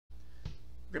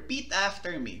Repeat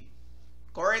after me.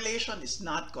 Correlation is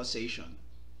not causation.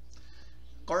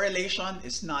 Correlation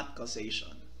is not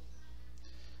causation.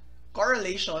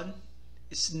 Correlation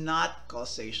is not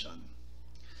causation.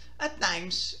 At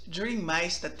times, during my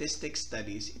statistics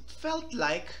studies, it felt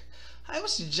like I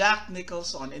was Jack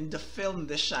Nicholson in the film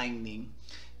The Shining,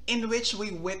 in which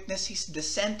we witness his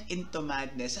descent into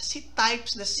madness as he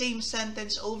types the same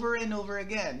sentence over and over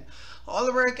again.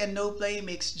 All work and no play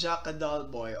makes Jack a dull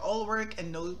boy. All work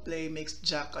and no play makes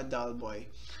Jack a dull boy.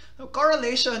 Now,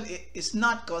 correlation is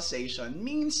not causation.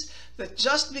 Means that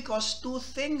just because two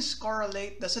things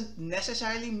correlate doesn't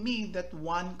necessarily mean that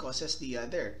one causes the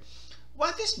other.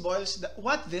 What this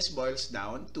boils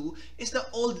down to is the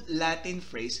old Latin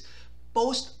phrase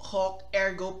post hoc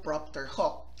ergo propter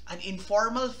hoc, an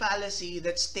informal fallacy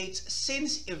that states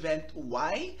since event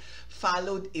Y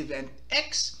followed event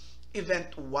X,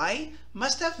 event Y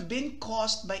must have been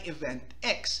caused by event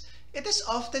X. It is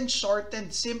often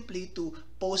shortened simply to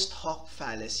post hoc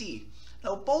fallacy.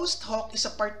 Now, post hoc is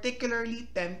a particularly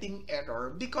tempting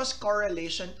error because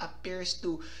correlation appears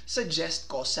to suggest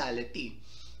causality.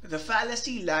 The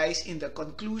fallacy lies in the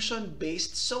conclusion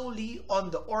based solely on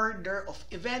the order of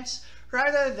events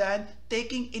rather than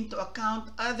taking into account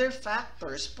other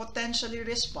factors potentially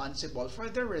responsible for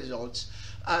the results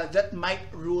that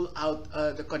might rule out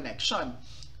the connection.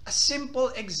 A simple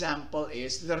example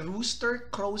is the rooster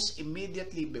crows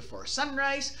immediately before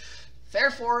sunrise,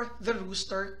 therefore the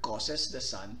rooster causes the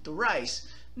sun to rise.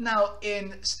 Now,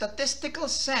 in statistical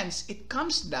sense, it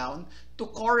comes down to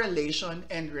correlation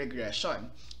and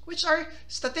regression, which are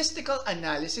statistical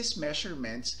analysis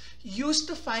measurements used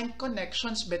to find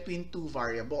connections between two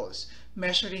variables,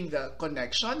 measuring the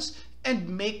connections and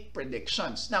make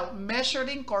predictions. Now,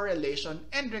 measuring correlation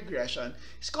and regression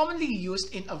is commonly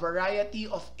used in a variety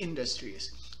of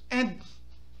industries, and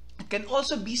it can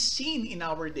also be seen in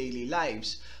our daily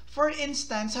lives. For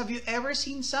instance, have you ever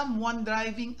seen someone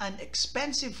driving an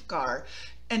expensive car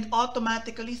and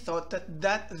automatically thought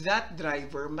that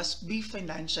driver must be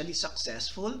financially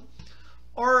successful?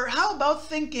 Or how about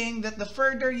thinking that the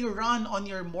further you run on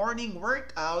your morning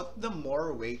workout, the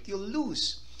more weight you'll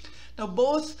lose? Now,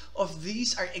 both of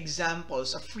these are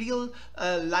examples of real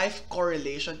life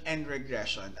correlation and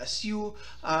regression. As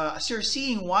you're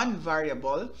seeing one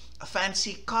variable, a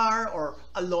fancy car or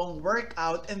a long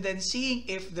workout, and then seeing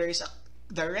if there is a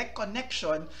direct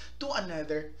connection to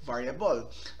another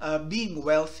variable, being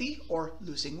wealthy or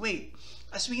losing weight.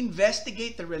 As we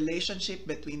investigate the relationship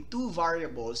between two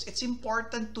variables, it's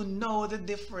important to know the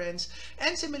difference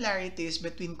and similarities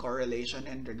between correlation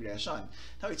and regression.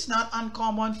 Now, it's not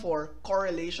uncommon for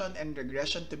correlation and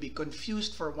regression to be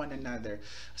confused for one another,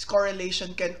 as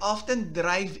correlation can often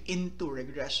drive into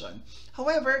regression.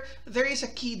 However, there is a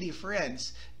key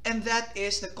difference, and that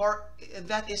is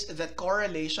that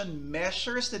correlation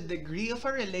measures the degree of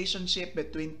a relationship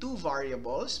between two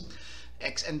variables,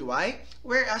 X and Y,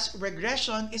 whereas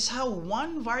regression is how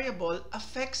one variable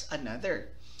affects another.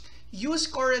 Use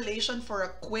correlation for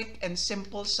a quick and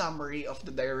simple summary of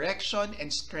the direction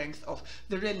and strength of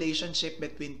the relationship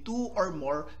between two or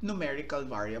more numerical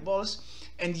variables,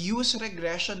 and use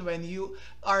regression when you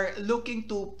are looking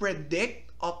to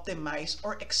predict, optimize,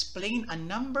 or explain a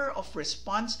number of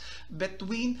response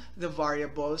between the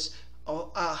variables,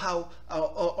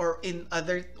 or in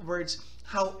other words,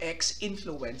 how X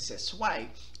influences Y.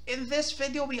 In this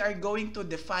video, we are going to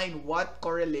define what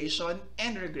correlation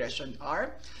and regression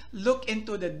are, look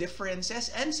into the differences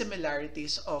and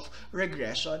similarities of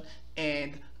regression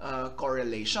and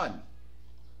correlation.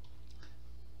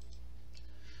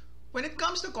 When it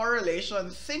comes to correlation,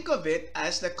 think of it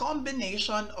as the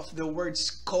combination of the words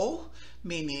co,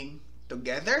 meaning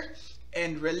together,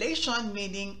 and relation,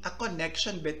 meaning a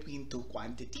connection between two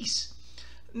quantities.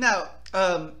 Now,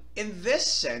 in this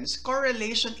sense,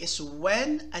 correlation is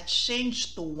when a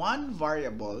change to one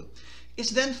variable is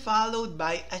then followed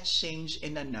by a change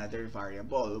in another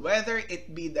variable, whether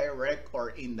it be direct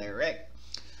or indirect.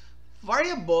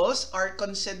 Variables are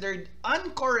considered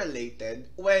uncorrelated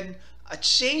when a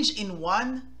change in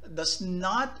one does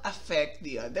not affect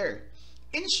the other.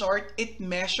 In short, it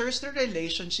measures the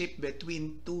relationship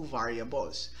between two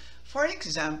variables. For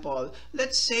example,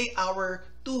 let's say our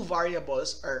two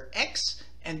variables are X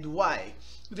and Y.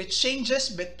 The changes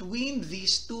between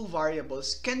these two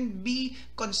variables can be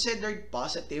considered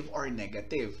positive or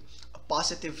negative. A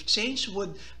positive change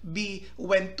would be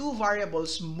when two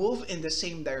variables move in the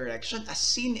same direction, as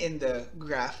seen in the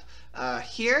graph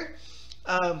here.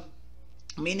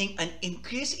 Meaning an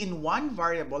increase in one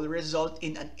variable result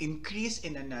in an increase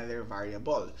in another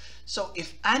variable. So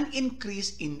if an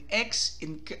increase in X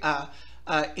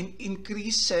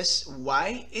increases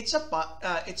y,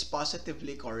 it's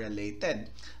positively correlated.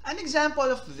 An example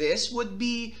of this would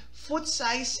be foot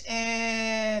size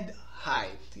and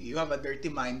height. You have a dirty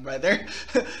mind, brother.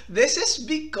 This is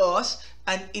because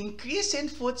an increase in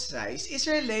foot size is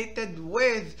related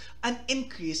with an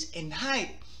increase in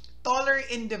height. Taller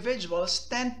individuals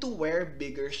tend to wear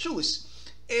bigger shoes.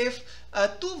 If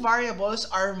two variables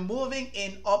are moving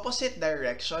in opposite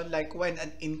direction, like when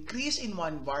an increase in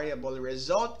one variable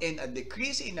result in a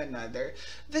decrease in another,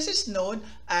 this is known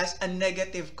as a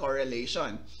negative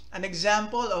correlation. An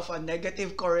example of a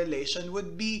negative correlation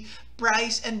would be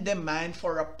price and demand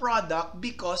for a product,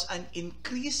 because an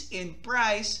increase in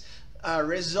price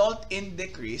result in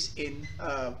decrease in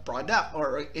product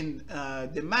or in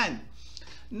demand.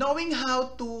 Knowing how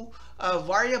two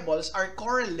variables are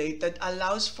correlated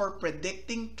allows for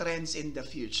predicting trends in the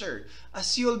future,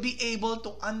 as you'll be able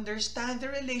to understand the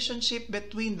relationship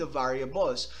between the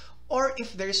variables, or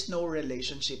if there's no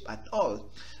relationship at all.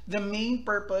 The main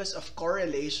purpose of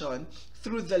correlation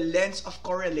through the lens of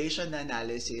correlation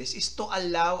analysis is to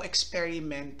allow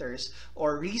experimenters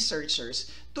or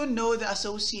researchers to know the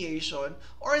association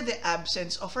or the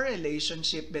absence of a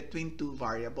relationship between two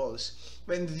variables.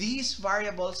 When these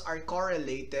variables are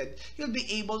correlated, you'll be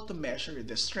able to measure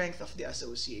the strength of the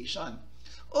association.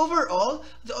 Overall,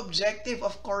 the objective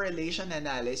of correlation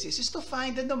analysis is to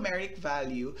find the numeric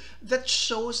value that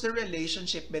shows the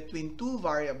relationship between two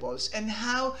variables and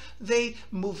how they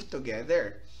move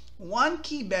together. One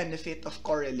key benefit of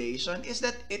correlation is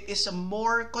that it is a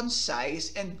more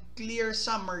concise and clear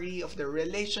summary of the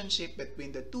relationship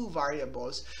between the two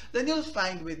variables than you'll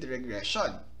find with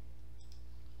regression.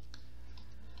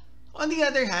 On the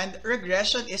other hand,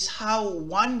 regression is how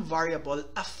one variable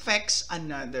affects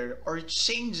another or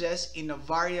changes in a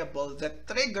variable that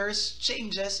triggers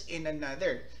changes in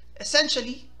another,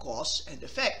 essentially cause and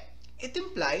effect. It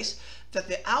implies that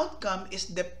the outcome is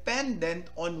dependent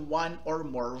on one or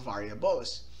more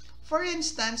variables. For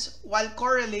instance, while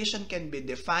correlation can be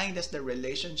defined as the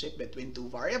relationship between two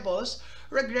variables,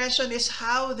 regression is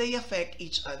how they affect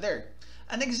each other.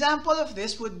 An example of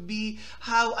this would be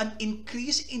how an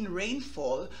increase in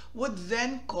rainfall would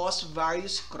then cause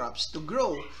various crops to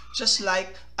grow, just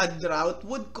like a drought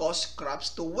would cause crops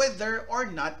to wither or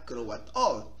not grow at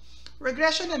all.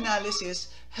 Regression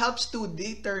analysis helps to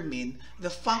determine the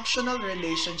functional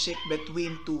relationship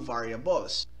between two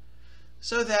variables,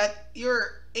 so that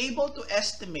you're able to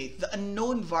estimate the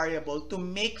unknown variable to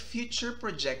make future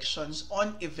projections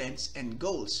on events and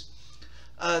goals.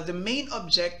 The main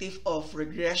objective of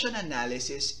regression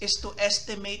analysis is to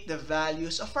estimate the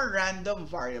values of a random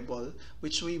variable,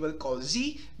 which we will call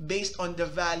z, based on the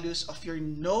values of your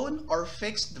known or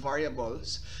fixed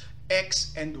variables,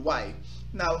 x and y.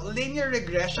 Now, linear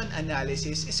regression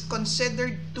analysis is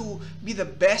considered to be the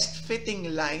best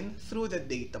fitting line through the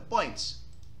data points.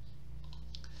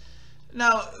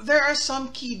 Now, there are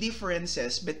some key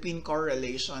differences between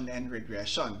correlation and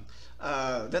regression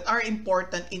that are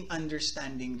important in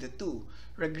understanding the two.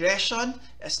 Regression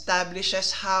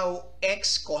establishes how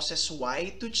x causes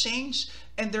y to change,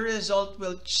 and the result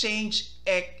will change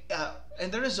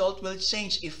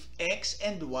if x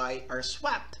and y are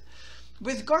swapped.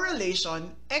 With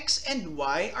correlation, x and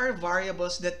y are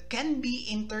variables that can be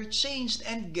interchanged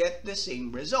and get the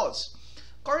same results.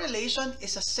 Correlation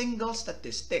is a single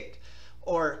statistic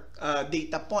or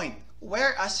data point,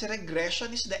 whereas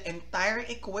regression is the entire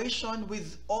equation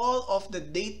with all of the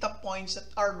data points that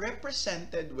are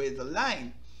represented with a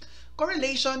line.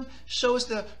 Correlation shows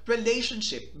the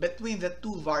relationship between the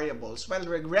two variables, while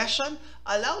regression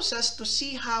allows us to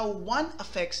see how one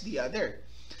affects the other.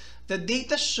 The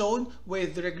data shown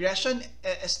with regression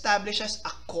establishes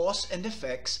a cause and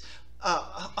effect.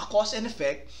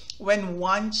 When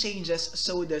one changes,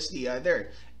 so does the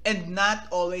other, and not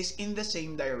always in the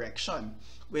same direction.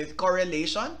 With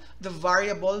correlation, the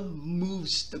variable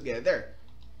moves together.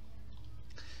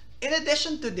 In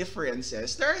addition to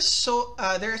differences, there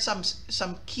are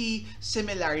some key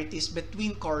similarities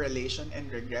between correlation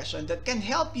and regression that can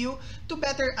help you to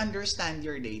better understand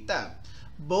your data.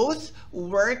 Both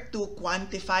work to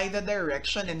quantify the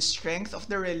direction and strength of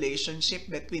the relationship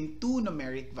between two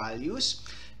numeric values.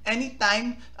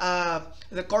 Anytime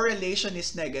the correlation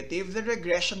is negative, the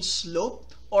regression slope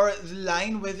or the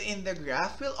line within the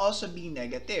graph will also be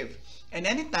negative. And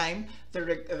anytime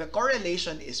the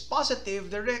correlation is positive,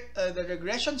 the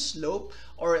regression slope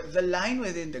or the line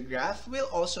within the graph will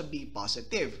also be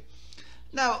positive.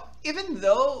 Now, even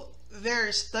though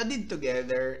they're studied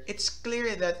together, it's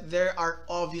clear that there are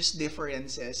obvious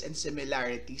differences and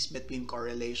similarities between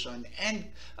correlation and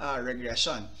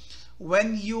regression.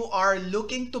 When you are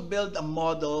looking to build a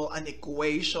model, an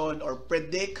equation, or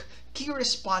predict key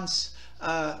response,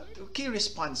 key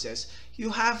responses,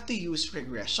 you have to use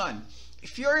regression.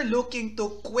 If you're looking to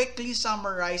quickly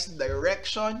summarize the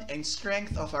direction and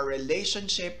strength of a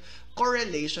relationship,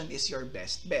 correlation is your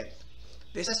best bet.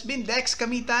 This has been Dex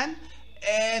Kamitan,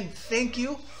 and thank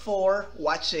you for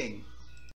watching.